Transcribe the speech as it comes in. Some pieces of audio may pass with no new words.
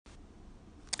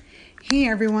Hey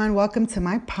everyone, welcome to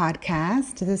my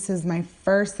podcast. This is my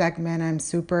first segment. I'm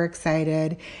super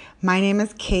excited. My name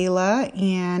is Kayla,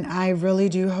 and I really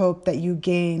do hope that you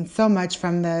gain so much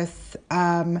from this.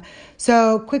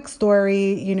 So quick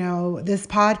story, this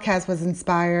podcast was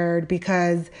inspired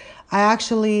because I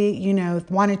actually,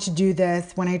 wanted to do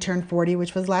this when I turned 40,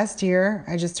 which was last year.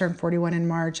 I just turned 41 in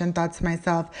March and thought to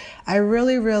myself, I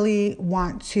really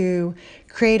want to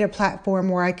create a platform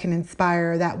where I can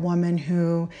inspire that woman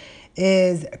who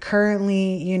is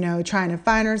currently, trying to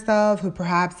find herself, who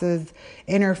perhaps is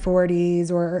in her 40s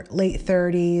or late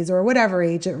 30s or whatever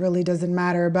age, it really doesn't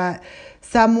matter, but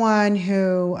someone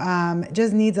who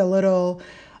just needs a little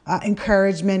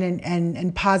encouragement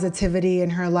and positivity in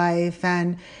her life.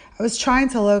 And I was trying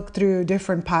to look through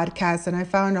different podcasts and I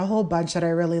found a whole bunch that I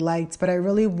really liked, but I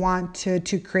really wanted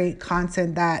to create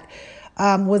content that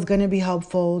was going to be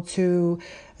helpful to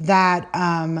that,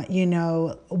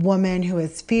 woman who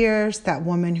is fierce, that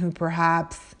woman who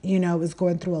perhaps, is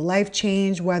going through a life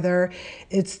change, whether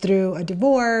it's through a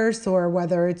divorce or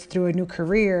whether it's through a new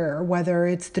career or whether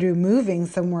it's through moving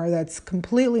somewhere that's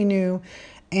completely new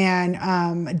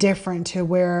and different to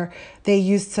where they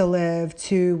used to live,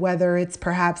 to whether it's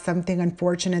perhaps something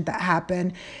unfortunate that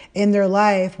happened in their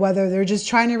life, whether they're just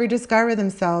trying to rediscover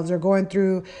themselves or going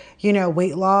through,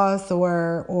 weight loss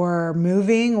or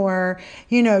moving or,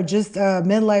 just a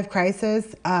midlife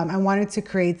crisis. I wanted to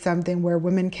create something where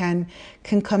women can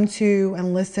come to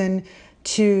and listen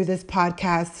to this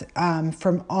podcast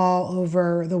from all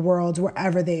over the world,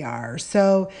 wherever they are.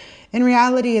 So in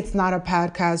reality, it's not a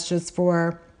podcast just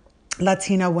for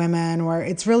Latina women, or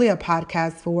it's really a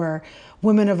podcast for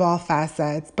women of all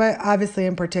facets, but obviously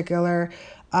in particular,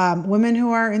 women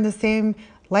who are in the same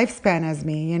lifespan as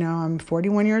me. I'm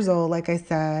 41 years old. Like I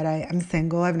said, I'm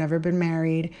single. I've never been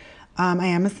married. I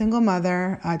am a single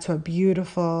mother to a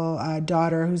beautiful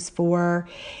daughter who's 4.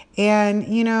 And,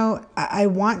 I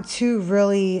want to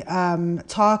really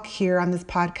talk here on this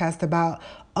podcast about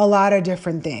a lot of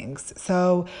different things.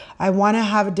 So I want to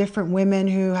have different women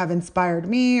who have inspired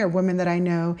me or women that I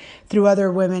know through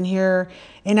other women here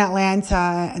in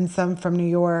Atlanta and some from New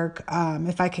York,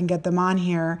 if I can get them on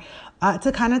here,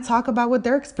 to kind of talk about what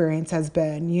their experience has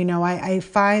been. I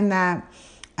find that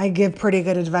I give pretty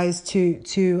good advice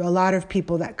to a lot of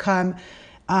people that come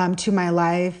to my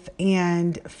life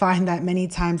and find that many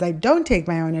times I don't take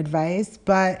my own advice,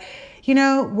 but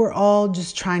we're all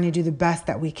just trying to do the best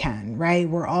that we can, right?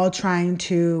 We're all trying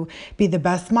to be the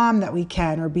best mom that we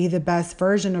can or be the best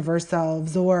version of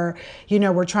ourselves, or,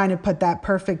 we're trying to put that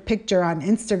perfect picture on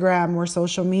Instagram or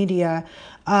social media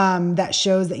that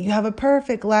shows that you have a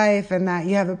perfect life and that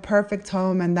you have a perfect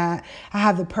home and that I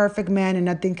have the perfect man and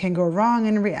nothing can go wrong.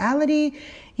 In reality,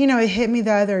 it hit me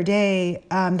the other day.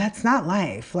 That's not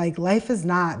life. Like, life is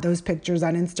not those pictures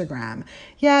on Instagram.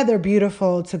 Yeah, they're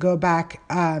beautiful to go back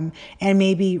and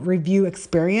maybe review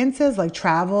experiences like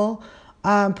travel,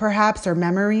 perhaps, or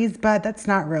memories, but that's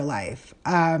not real life.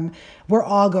 We're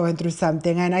all going through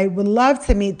something. And I would love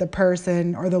to meet the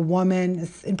person or the woman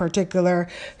in particular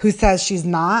who says she's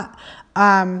not.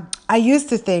 I used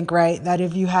to think, right, that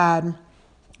if you had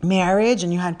marriage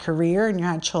and you had career and you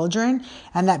had children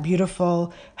and that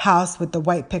beautiful house with the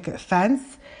white picket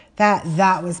fence,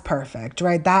 that was perfect,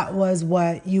 right? That was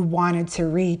what you wanted to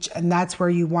reach and that's where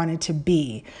you wanted to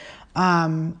be.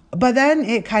 But then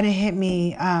it kind of hit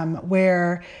me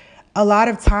where a lot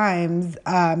of times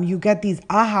you get these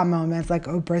aha moments, like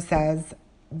Oprah says,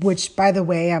 which, by the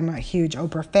way, I'm a huge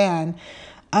Oprah fan.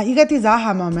 You get these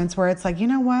aha moments where it's like, you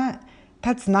know what?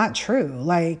 That's not true.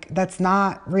 Like, that's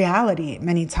not reality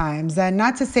many times. And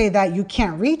not to say that you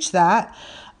can't reach that,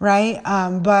 right?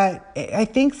 But I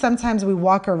think sometimes we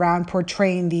walk around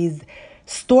portraying these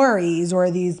stories or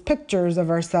these pictures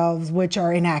of ourselves which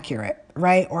are inaccurate,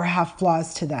 right? Or have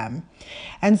flaws to them.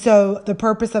 And so the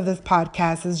purpose of this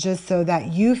podcast is just so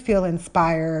that you feel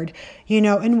inspired,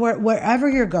 in wherever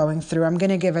you're going through. I'm going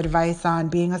to give advice on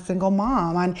being a single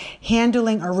mom, on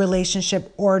handling a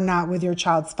relationship or not with your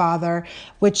child's father,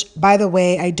 which, by the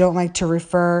way, I don't like to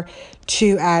refer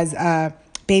to as a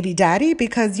baby daddy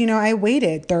because, I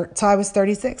waited till I was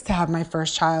 36 to have my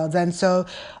first child. And so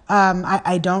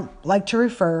I don't like to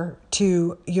refer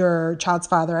to your child's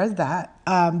father as that.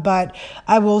 But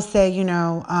I will say,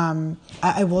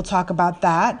 I will talk about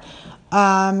that.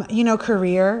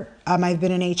 Career. I've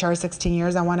been in HR 16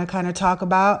 years. I want to kind of talk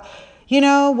about,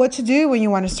 what to do when you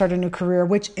want to start a new career,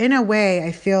 which in a way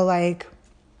I feel like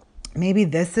maybe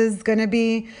this is going to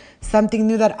be something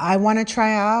new that I want to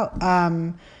try out.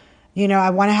 I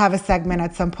want to have a segment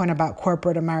at some point about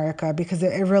corporate America because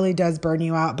it really does burn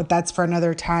you out, but that's for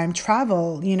another time.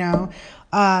 Travel,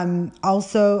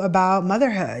 Also about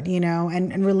motherhood,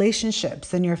 and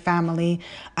relationships in your family,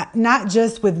 not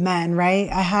just with men, right?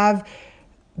 I have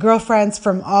girlfriends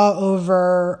from all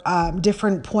over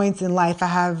different points in life. I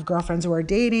have girlfriends who are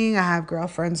dating. I have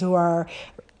girlfriends who are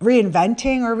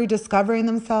reinventing or rediscovering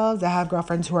themselves. I have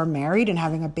girlfriends who are married and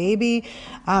having a baby.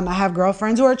 I have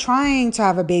girlfriends who are trying to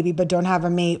have a baby but don't have a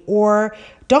mate or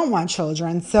don't want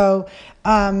children. So,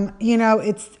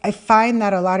 I find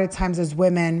that a lot of times as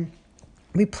women,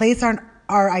 we place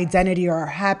our identity or our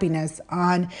happiness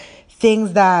on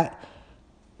things that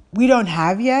we don't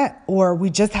have yet or we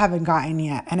just haven't gotten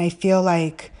yet. And I feel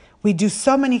like we do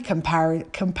so many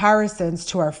comparisons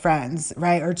to our friends,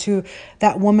 right? Or to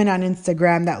that woman on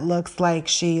Instagram that looks like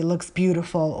she looks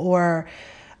beautiful, or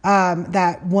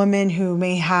that woman who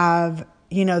may have,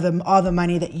 all the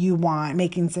money that you want,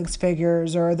 making six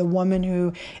figures, or the woman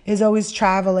who is always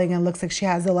traveling and looks like she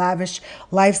has a lavish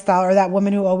lifestyle, or that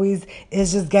woman who always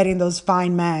is just getting those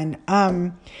fine men.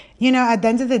 At the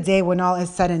end of the day, when all is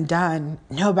said and done,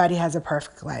 nobody has a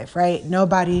perfect life, right?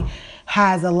 Nobody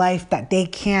has a life that they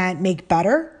can't make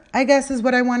better, I guess is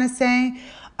what I want to say.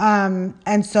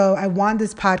 And so I want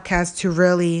this podcast to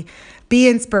really be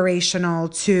inspirational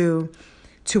to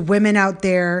women out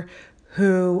there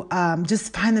who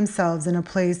just find themselves in a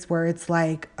place where it's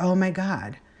like, oh my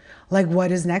God, like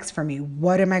what is next for me?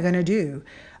 What am I going to do?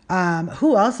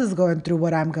 Who else is going through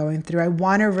what I'm going through? I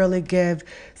want to really give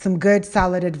some good,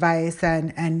 solid advice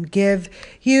and give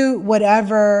you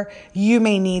whatever you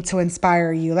may need to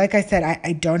inspire you. Like I said,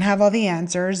 I don't have all the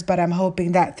answers, but I'm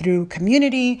hoping that through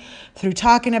community, through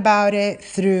talking about it,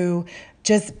 through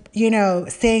just,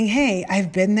 saying, hey,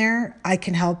 I've been there, I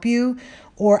can help you,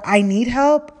 or I need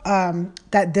help,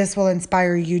 that this will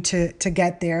inspire you to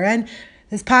get there. And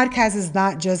this podcast is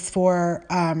not just for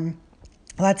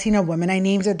Latina women. I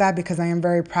named it that because I am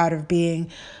very proud of being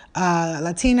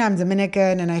Latina. I'm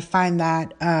Dominican, and I find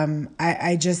that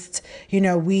I just,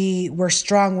 we're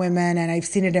strong women, and I've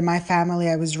seen it in my family.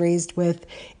 I was raised with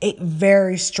a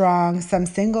very strong, some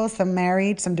single, some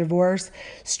married, some divorced,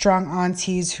 strong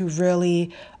aunties who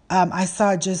really, I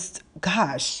saw just,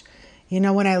 gosh,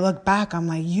 when I look back, I'm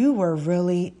like, you were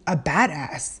really a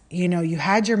badass. You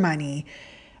had your money,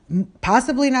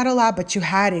 possibly not a lot, but you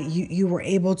had it. You were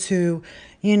able to,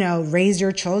 raise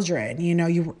your children,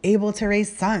 you were able to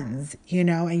raise sons,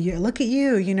 and you look at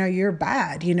you, you're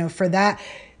bad, for that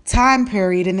time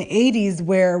period in the 80s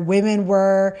where women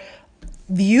were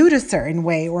viewed a certain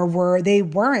way or they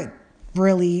weren't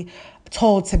really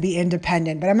told to be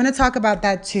independent. But I'm going to talk about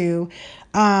that too.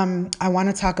 I want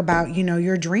to talk about,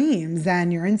 your dreams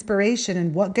and your inspiration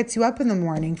and what gets you up in the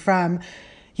morning from,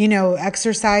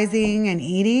 exercising and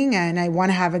eating. And I want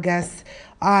to have a guest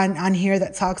on here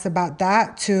that talks about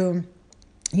that to,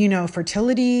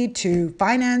 fertility, to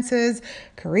finances,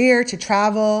 career, to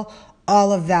travel,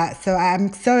 all of that. So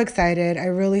I'm so excited. I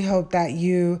really hope that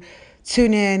you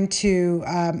tune in to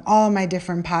all of my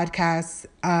different podcasts.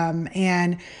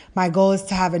 And my goal is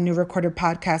to have a new recorded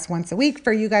podcast once a week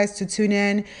for you guys to tune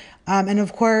in. And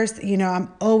of course,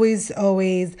 I'm always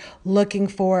looking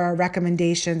for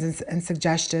recommendations and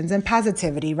suggestions and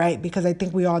positivity, right? Because I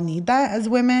think we all need that as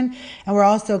women. And we're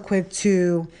also quick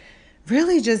to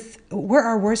really we're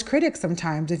our worst critics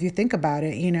sometimes, if you think about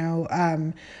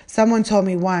it. Someone told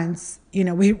me once,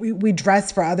 we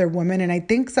dress for other women. And I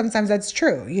think sometimes that's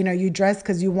true. You dress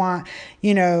because you want,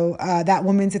 that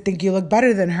woman to think you look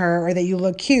better than her or that you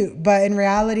look cute. But in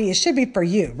reality, it should be for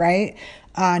you, right?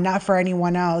 Not for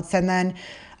anyone else. And then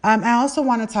I also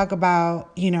want to talk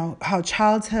about, how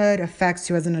childhood affects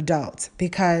you as an adult.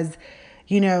 Because,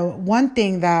 one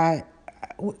thing that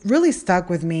really stuck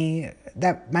with me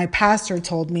that my pastor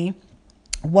told me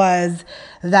was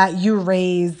that you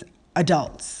raise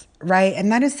adults, right? And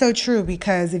that is so true,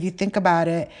 because if you think about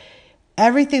it,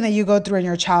 everything that you go through in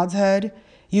your childhood,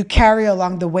 you carry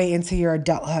along the way into your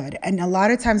adulthood. And a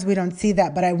lot of times we don't see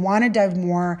that, but I want to dive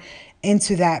more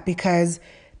into that, because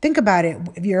think about it.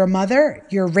 If you're a mother,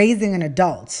 you're raising an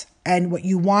adult. And what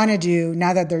you want to do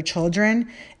now that they're children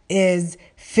is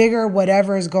figure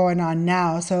whatever is going on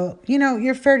now. So,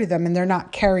 you're fair to them and they're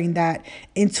not carrying that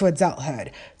into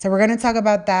adulthood. So we're going to talk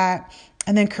about that.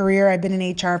 And then career, I've been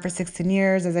in HR for 16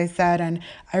 years, as I said, and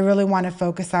I really want to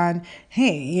focus on,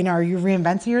 hey, are you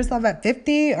reinventing yourself at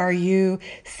 50? Are you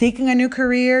seeking a new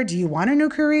career? Do you want a new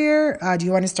career? Do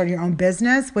you want to start your own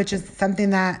business, which is something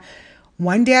that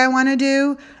one day I want to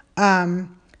do?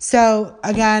 So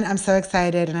again, I'm so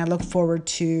excited and I look forward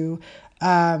to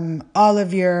all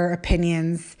of your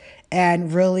opinions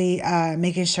and really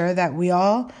making sure that we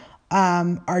all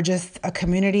are just a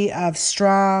community of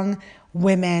strong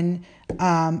women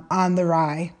on the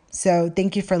So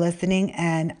thank you for listening,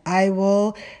 and I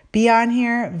will be on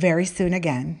here very soon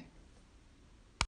again.